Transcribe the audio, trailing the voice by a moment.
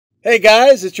Hey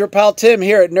guys, it's your pal Tim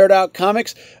here at Nerd Out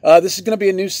Comics. This is going to be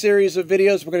a new series of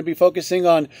videos. We're going to be focusing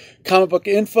on comic book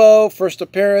info, first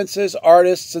appearances,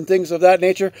 artists, and things of that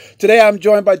nature. Today I'm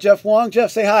joined by Jeff Wong.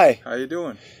 Jeff, say hi. How you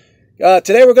doing?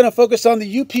 Today we're going to focus on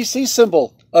the UPC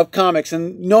symbol of comics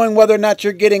and knowing whether or not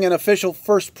you're getting an official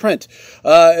first print.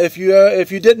 If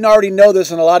you didn't already know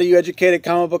this, and a lot of you educated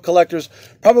comic book collectors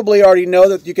probably already know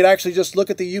that you could actually just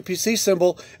look at the UPC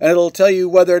symbol and it'll tell you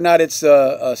whether or not it's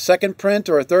a second print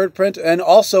or a third print, and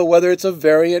also whether it's a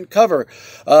variant cover.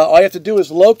 All you have to do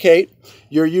is locate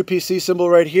your UPC symbol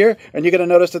right here, and you're going to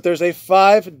notice that there's a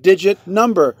 5-digit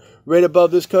number right above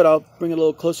this code. I'll bring it a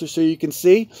little closer so you can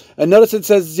see. And notice it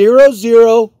says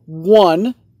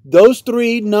 001. Those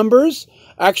three numbers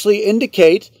actually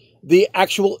indicate the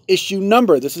actual issue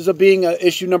number. This is being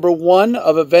issue number 1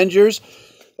 of Avengers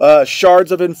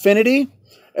Shards of Infinity.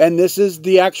 And this is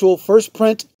the actual first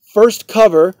print, first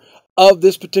cover of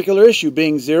this particular issue,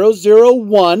 being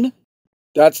 001.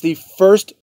 That's the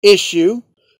first issue.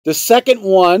 The second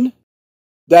one,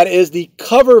 that is the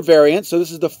cover variant. So this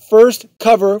is the first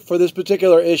cover for this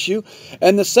particular issue.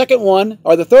 And the second one,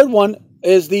 or the third one,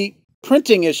 is the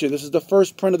printing issue. This is the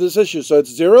first print of this issue. So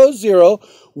it's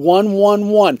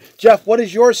 00111. Jeff, what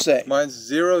does yours say? Mine's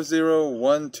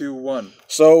 00121.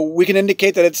 So we can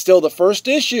indicate that it's still the first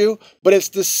issue, but it's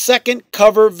the second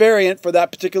cover variant for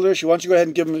that particular issue. Why don't you go ahead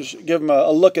and give them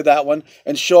a look at that one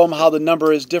and show them how the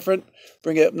number is different.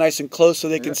 Bring it up nice and close so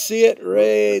they can see it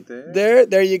right there.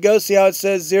 There you go. See how it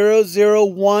says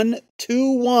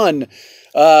 00121.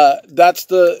 That's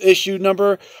the issue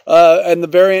number and the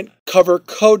variant cover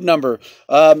code number.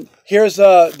 Here's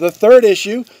the third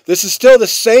issue. This is still the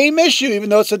same issue, even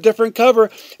though it's a different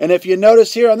cover. And if you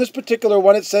notice here on this particular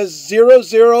one, it says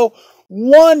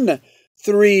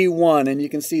 00131. And you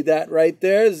can see that right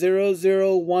there,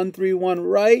 00131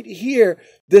 right here.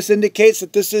 This indicates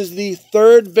that this is the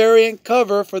third variant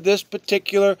cover for this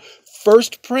particular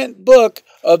first print book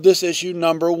of this issue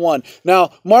number 1.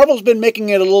 Now, Marvel's been making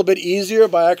it a little bit easier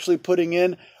by actually putting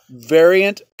in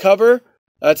variant cover.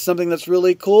 That's something that's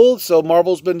really cool. So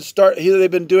Marvel's they've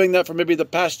been doing that for maybe the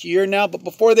past year now, but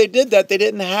before they did that, they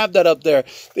didn't have that up there.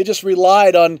 They just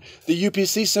relied on the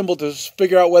UPC symbol to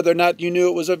figure out whether or not you knew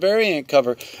it was a variant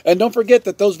cover. And don't forget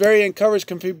that those variant covers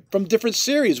can be from different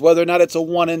series, whether or not it's a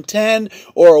 1 in 10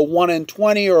 or a 1 in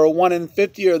 20 or a 1 in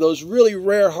 50 or those really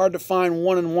rare, hard to find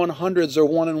 1 in 100s or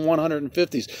 1 in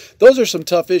 150s. Those are some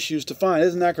tough issues to find.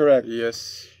 Isn't that correct?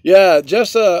 Yes. Yeah,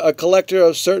 Jeff's a collector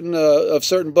of certain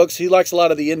books. He likes a lot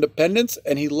of the independents,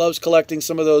 and he loves collecting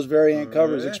some of those variant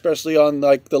covers, especially on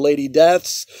like the Lady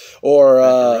Deaths or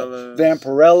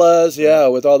Vampirellas. Yeah,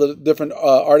 with all the different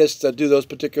artists that do those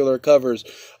particular covers.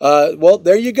 Well,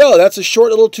 there you go. That's a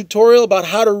short little tutorial about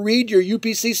how to read your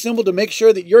UPC symbol to make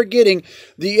sure that you're getting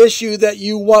the issue that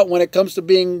you want when it comes to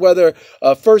being whether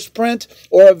a first print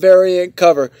or a variant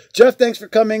cover. Jeff, thanks for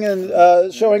coming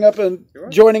and showing up and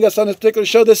joining us on this particular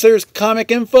show. This here's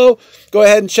Comic Info. Go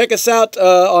ahead and check us out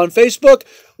on Facebook.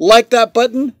 Like that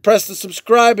button, press the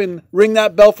subscribe, and ring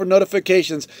that bell for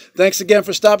notifications. Thanks again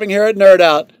for stopping here at Nerd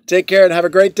Out. Take care and have a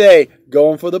great day.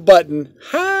 Going for the button.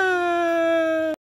 Ha!